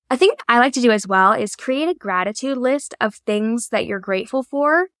I think I like to do as well is create a gratitude list of things that you're grateful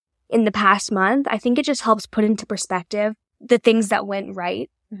for in the past month. I think it just helps put into perspective the things that went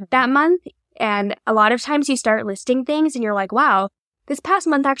right that month. And a lot of times you start listing things and you're like, wow, this past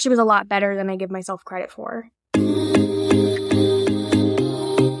month actually was a lot better than I give myself credit for.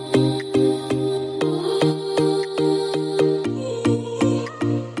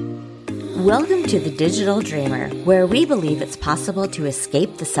 Welcome to The Digital Dreamer, where we believe it's possible to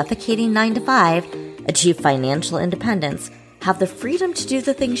escape the suffocating 9-to-5, achieve financial independence, have the freedom to do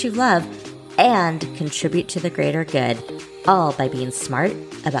the things you love, and contribute to the greater good, all by being smart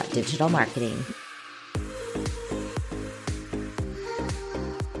about digital marketing.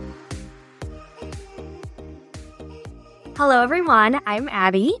 Hello, everyone. I'm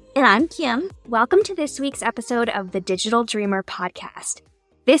Abby. And I'm Kim. Welcome to this week's episode of the Digital Dreamer podcast.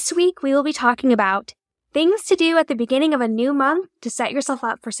 This week, we will be talking about things to do at the beginning of a new month to set yourself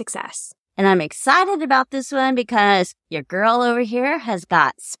up for success. And I'm excited about this one because your girl over here has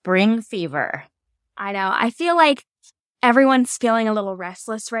got spring fever. I know. I feel like everyone's feeling a little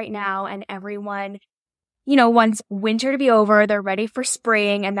restless right now, and everyone, wants winter to be over. They're ready for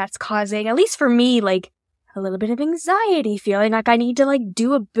spring, and that's causing, at least for me, a little bit of anxiety, feeling like I need to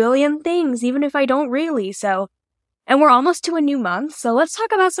do a billion things, even if I don't really. And we're almost to a new month, so let's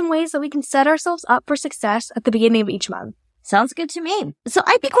talk about some ways that we can set ourselves up for success at the beginning of each month. Sounds good to me. So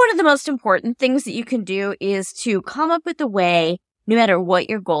I think one of the most important things that you can do is to come up with a way, no matter what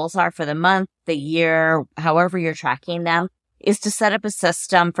your goals are for the month, the year, however you're tracking them, is to set up a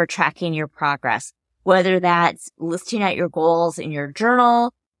system for tracking your progress. Whether that's listing out your goals in your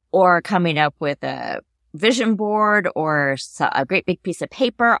journal or coming up with a vision board or a great big piece of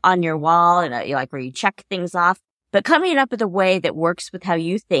paper on your wall and where you check things off. But coming up with a way that works with how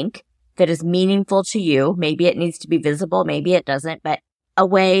you think, that is meaningful to you. Maybe it needs to be visible, maybe it doesn't, but a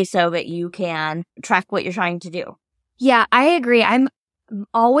way so that you can track what you're trying to do. Yeah, I agree. I'm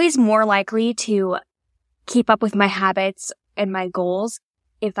always more likely to keep up with my habits and my goals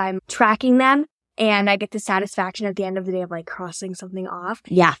if I'm tracking them and I get the satisfaction at the end of the day of crossing something off.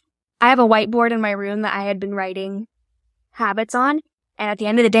 Yeah. I have a whiteboard in my room that I had been writing habits on. And at the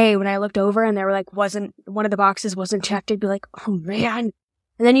end of the day, when I looked over and they were one of the boxes wasn't checked, I'd be like, oh man.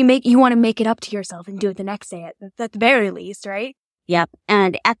 And then you want to make it up to yourself and do it the next day at the very least, right? Yep.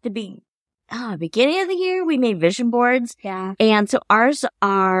 And at the beginning of the year, we made vision boards. Yeah. And so ours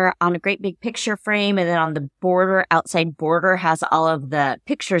are on a great big picture frame. And then on the outside border has all of the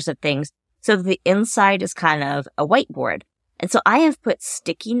pictures of things. So the inside is kind of a whiteboard. And so I have put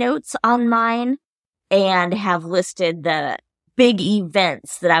sticky notes on mine and have listed the big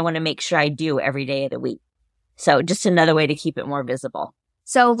events that I want to make sure I do every day of the week. So just another way to keep it more visible.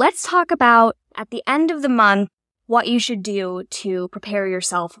 So let's talk about at the end of the month, what you should do to prepare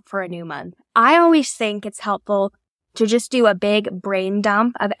yourself for a new month. I always think it's helpful to just do a big brain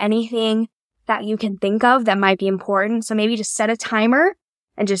dump of anything that you can think of that might be important. So maybe just set a timer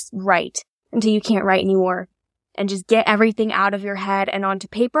and just write until you can't write anymore and just get everything out of your head and onto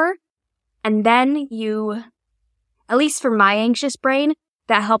paper. And then at least for my anxious brain,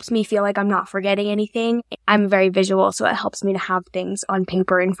 that helps me feel like I'm not forgetting anything. I'm very visual, so it helps me to have things on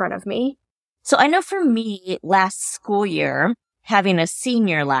paper in front of me. So I know for me, last school year, having a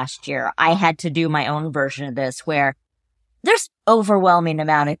senior last year, I had to do my own version of this where there's overwhelming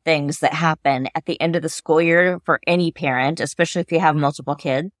amount of things that happen at the end of the school year for any parent, especially if you have multiple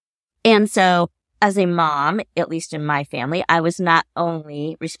kids. And so as a mom, at least in my family, I was not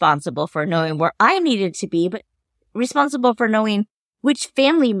only responsible for knowing where I needed to be, but responsible for knowing which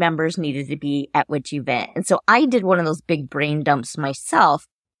family members needed to be at which event. And so I did one of those big brain dumps myself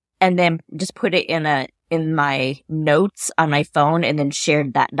and then just put it in my notes on my phone and then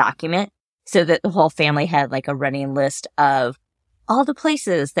shared that document so that the whole family had a running list of all the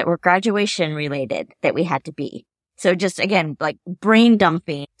places that were graduation related that we had to be. So just again, brain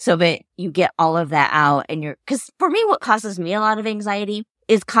dumping so that you get all of that out because for me, what causes me a lot of anxiety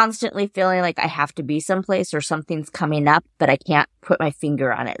is constantly feeling like I have to be someplace or something's coming up, but I can't put my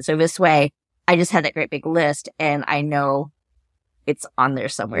finger on it. So this way, I just had that great big list and I know it's on there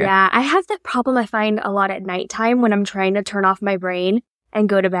somewhere. Yeah, I have that problem I find a lot at nighttime when I'm trying to turn off my brain and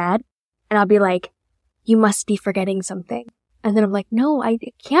go to bed. And I'll be like, you must be forgetting something. And then I'm like, no,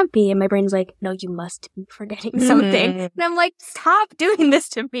 it can't be. And my brain's like, no, you must be forgetting something. And I'm like, stop doing this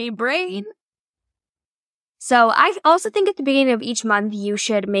to me, brain. So I also think at the beginning of each month, you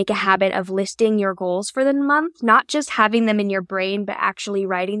should make a habit of listing your goals for the month, not just having them in your brain, but actually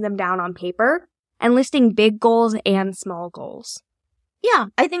writing them down on paper and listing big goals and small goals. Yeah,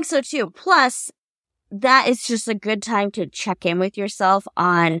 I think so too. Plus, that is just a good time to check in with yourself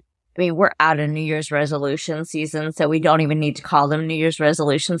on, we're out of New Year's resolution season, so we don't even need to call them New Year's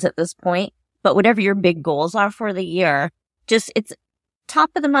resolutions at this point. But whatever your big goals are for the year, it's top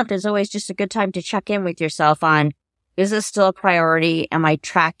of the month is always just a good time to check in with yourself on, is this still a priority? Am I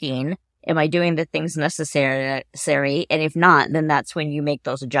tracking? Am I doing the things necessary? And if not, then that's when you make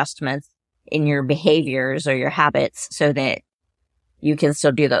those adjustments in your behaviors or your habits so that you can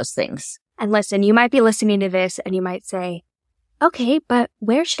still do those things. And listen, you might be listening to this and you might say, okay, but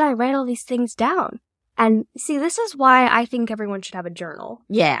where should I write all these things down? And see, this is why I think everyone should have a journal.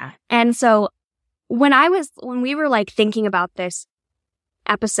 Yeah. And so when we were like thinking about this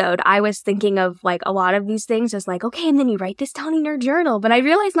episode, I was thinking of like a lot of these things as like, okay, and then you write this down in your journal. But I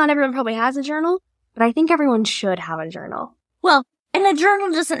realize not everyone probably has a journal, but I think everyone should have a journal. Well, and a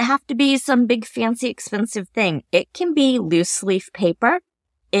journal doesn't have to be some big fancy expensive thing. It can be loose leaf paper.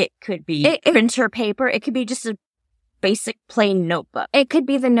 It could be printer paper. It could be just a basic plain notebook. It could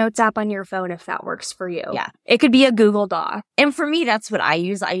be the notes app on your phone if that works for you. Yeah. It could be a Google Doc. And for me, that's what I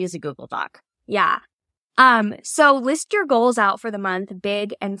use. I use a Google Doc. Yeah. So list your goals out for the month,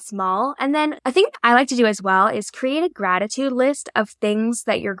 big and small. And then I think I like to do as well is create a gratitude list of things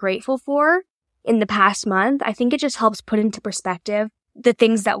that you're grateful for in the past month. I think it just helps put into perspective the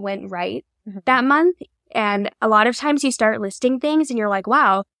things that went right that month. And a lot of times you start listing things and you're like,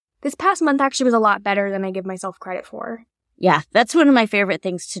 wow, this past month actually was a lot better than I give myself credit for. Yeah, that's one of my favorite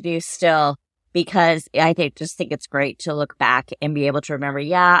things to do still, because I just think it's great to look back and be able to remember,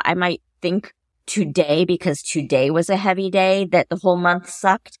 yeah, I might think today, because today was a heavy day, that the whole month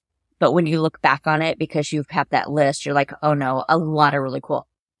sucked. But when you look back on it, because you've had that list, you're like, oh no, a lot of really cool.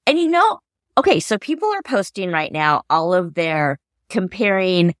 And okay, so people are posting right now all of their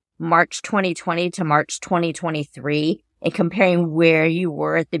comparing March 2020 to March 2023 and comparing where you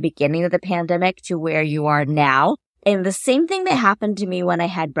were at the beginning of the pandemic to where you are now. And the same thing that happened to me when I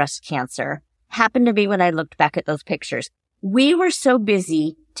had breast cancer happened to me when I looked back at those pictures. We were so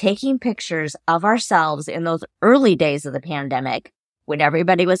busy taking pictures of ourselves in those early days of the pandemic when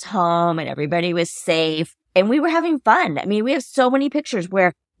everybody was home and everybody was safe and we were having fun. We have so many pictures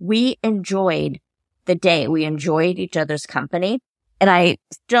where we enjoyed the day. We enjoyed each other's company. And I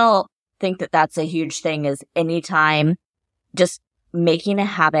still think that that's a huge thing, is anytime just making a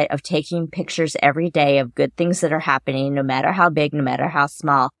habit of taking pictures every day of good things that are happening, no matter how big, no matter how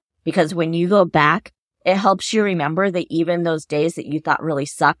small. Because when you go back, it helps you remember that even those days that you thought really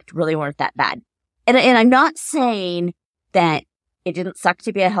sucked really weren't that bad. And I'm not saying that it didn't suck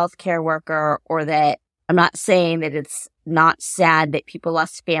to be a healthcare worker, or that I'm not saying that it's not sad that people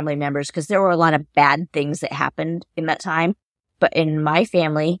lost family members, because there were a lot of bad things that happened in that time. But in my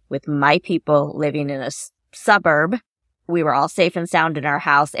family, with my people living in a suburb, we were all safe and sound in our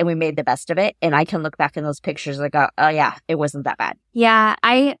house and we made the best of it. And I can look back in those pictures and go, oh yeah, it wasn't that bad. Yeah,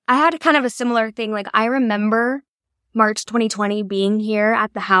 I had kind of a similar thing. Like, I remember March 2020 being here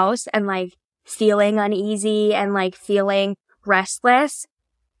at the house and like feeling uneasy and like feeling restless,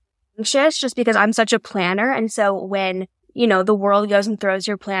 anxious, just because I'm such a planner. And so when, the world goes and throws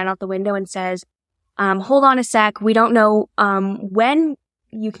your plan out the window and says, hold on a sec, we don't know when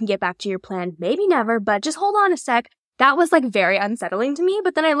you can get back to your plan, maybe never, but just hold on a sec. That was like very unsettling to me.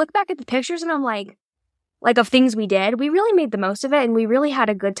 But then I look back at the pictures and I'm like of things we did, we really made the most of it. And we really had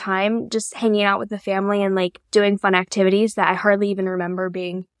a good time just hanging out with the family and like doing fun activities that I hardly even remember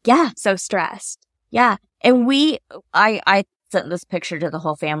being so stressed. Yeah. And I sent this picture to the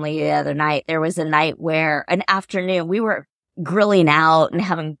whole family the other night. There was a night where an afternoon we were grilling out and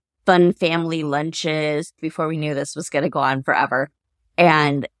having fun family lunches before we knew this was going to go on forever.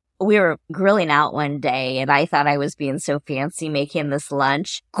 And we were grilling out one day and I thought I was being so fancy making this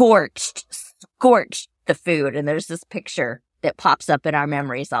lunch. Scorched the food. And there's this picture that pops up in our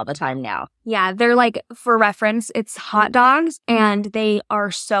memories all the time now. Yeah, they're like, for reference, it's hot dogs and they are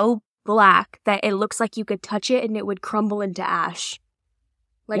so black that it looks like you could touch it and it would crumble into ash.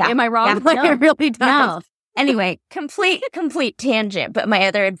 Am I wrong? Yeah, no, it really does. No. Anyway, complete tangent. But my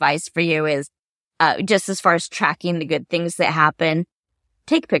other advice for you is, just as far as tracking the good things that happen,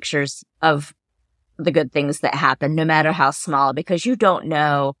 take pictures of the good things that happen, no matter how small, because you don't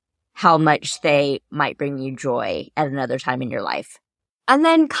know how much they might bring you joy at another time in your life. And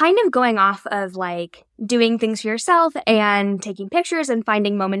then kind of going off of like doing things for yourself and taking pictures and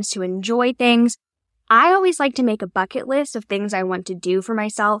finding moments to enjoy things, I always like to make a bucket list of things I want to do for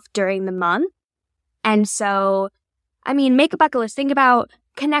myself during the month. And so, make a bucket list. Think about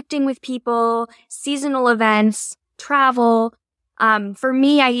connecting with people, seasonal events, travel. For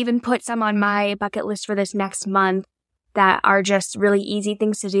me, I even put some on my bucket list for this next month that are just really easy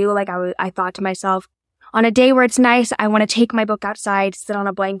things to do. Like I thought to myself, on a day where it's nice, I want to take my book outside, sit on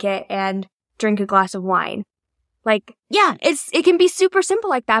a blanket, and drink a glass of wine. Like, yeah, it can be super simple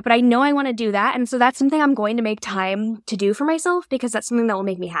like that, but I know I want to do that. And so that's something I'm going to make time to do for myself because that's something that will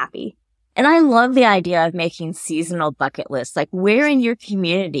make me happy. And I love the idea of making seasonal bucket lists. Like, where in your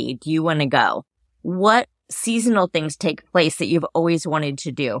community do you want to go? What seasonal things take place that you've always wanted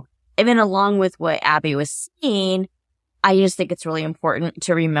to do? And then along with what Abby was saying, I just think it's really important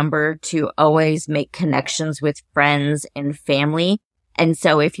to remember to always make connections with friends and family. And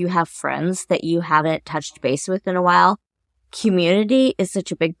so if you have friends that you haven't touched base with in a while, community is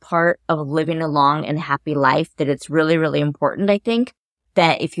such a big part of living a long and happy life that it's really, really important, I think,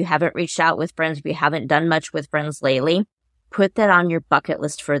 that if you haven't reached out with friends, if you haven't done much with friends lately, put that on your bucket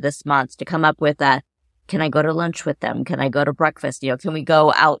list for this month to come up with a, can I go to lunch with them? Can I go to breakfast? Can we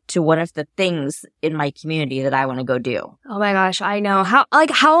go out to one of the things in my community that I want to go do? Oh my gosh, I know. How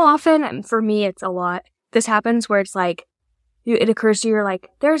often, for me, it's a lot. This happens where it's like, it occurs to you, you're like,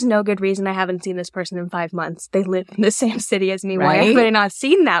 there's no good reason I haven't seen this person in 5 months. They live in the same city as me. Right? Why have I not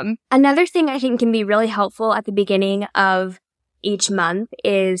seen them? Another thing I think can be really helpful at the beginning of each month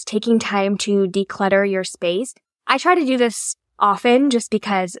is taking time to declutter your space. I try to do this often just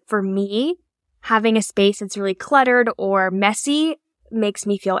because for me, having a space that's really cluttered or messy makes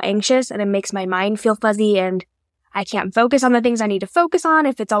me feel anxious and it makes my mind feel fuzzy and I can't focus on the things I need to focus on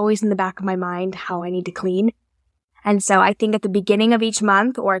if it's always in the back of my mind how I need to clean. And so I think at the beginning of each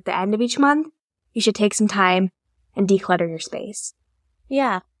month or at the end of each month, you should take some time and declutter your space.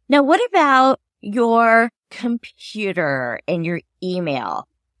 Yeah. Now, what about your computer and your email?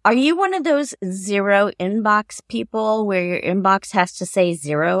 Are you one of those zero inbox people where your inbox has to say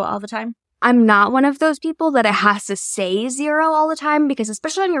 0 all the time? I'm not one of those people that it has to say 0 all the time because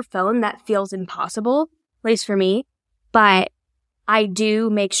especially on your phone, that feels impossible, at least for me. But I do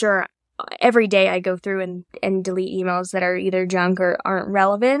make sure every day I go through and delete emails that are either junk or aren't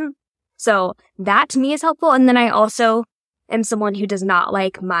relevant. So that to me is helpful. And then I also am someone who does not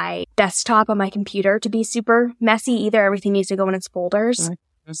like my desktop on my computer to be super messy either. Everything needs to go in its folders.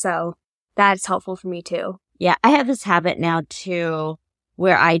 Mm-hmm. So that's helpful for me too. Yeah, I have this habit now too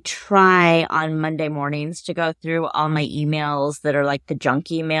where I try on Monday mornings to go through all my emails that are like the junk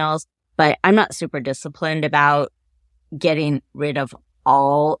emails, but I'm not super disciplined about getting rid of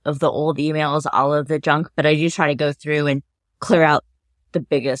all of the old emails, all of the junk, but I do try to go through and clear out the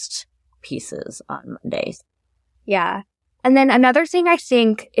biggest pieces on Mondays. Yeah. And then another thing I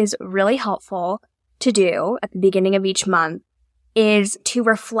think is really helpful to do at the beginning of each month is to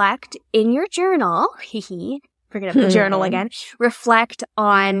reflect in your journal, bringing up the journal again, reflect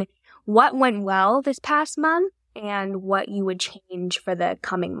on what went well this past month and what you would change for the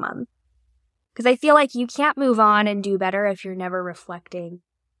coming month. Because I feel like you can't move on and do better if you're never reflecting.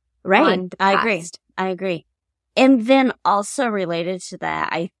 Right. On the past. I agree. And then also related to that,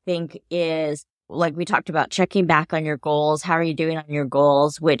 I think is, like we talked about, checking back on your goals. How are you doing on your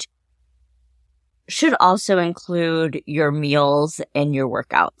goals? Which should also include your meals and your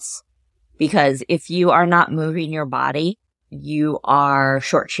workouts. Because if you are not moving your body, you are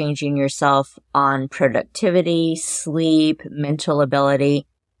shortchanging yourself on productivity, sleep, mental ability.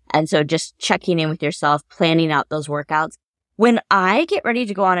 And so just checking in with yourself, planning out those workouts. When I get ready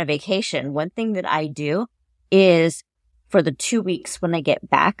to go on a vacation, one thing that I do is for the 2 weeks when I get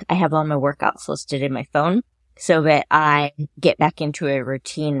back, I have all my workouts listed in my phone so that I get back into a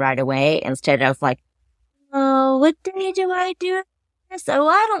routine right away instead of like, oh, what day do I do this? Oh,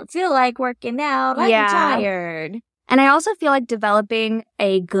 I don't feel like working out. I'm tired. And I also feel like developing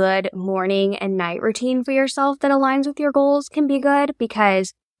a good morning and night routine for yourself that aligns with your goals can be good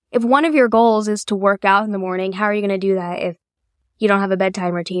because if one of your goals is to work out in the morning, how are you going to do that if you don't have a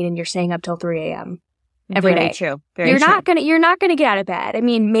bedtime routine and you're staying up till 3 a.m. every day? True. You're not gonna get out of bed. I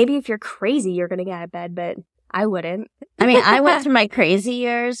mean, maybe if you're crazy, you're gonna get out of bed, but I wouldn't. I mean, I went through my crazy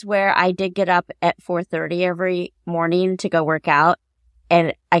years where I did get up at 4:30 every morning to go work out,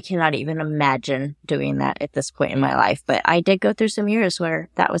 and I cannot even imagine doing that at this point in my life. But I did go through some years where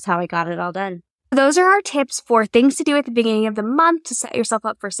that was how I got it all done. Those are our tips for things to do at the beginning of the month to set yourself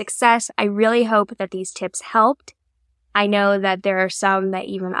up for success. I really hope that these tips helped. I know that there are some that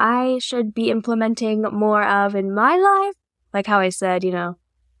even I should be implementing more of in my life. Like how I said,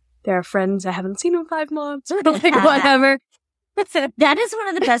 there are friends I haven't seen in 5 months or like whatever. That is one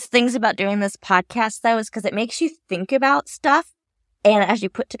of the best things about doing this podcast, though, is because it makes you think about stuff. And as you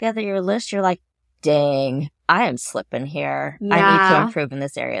put together your list, you're like, dang, I am slipping here. Yeah. I need to improve in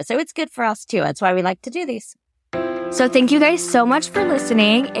this area. So it's good for us, too. That's why we like to do these. So thank you guys so much for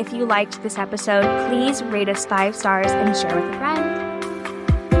listening. If you liked this episode, please rate us 5 stars and share with a friend.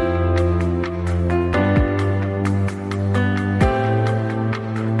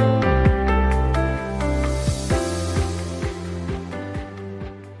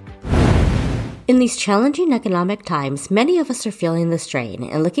 In these challenging economic times, many of us are feeling the strain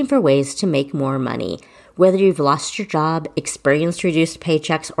and looking for ways to make more money. Whether you've lost your job, experienced reduced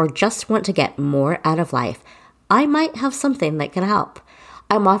paychecks, or just want to get more out of life, I might have something that can help.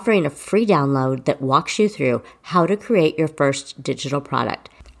 I'm offering a free download that walks you through how to create your first digital product.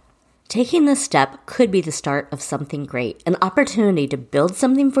 Taking this step could be the start of something great, an opportunity to build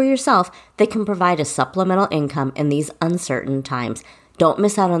something for yourself that can provide a supplemental income in these uncertain times. Don't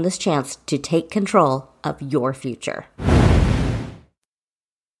miss out on this chance to take control of your future.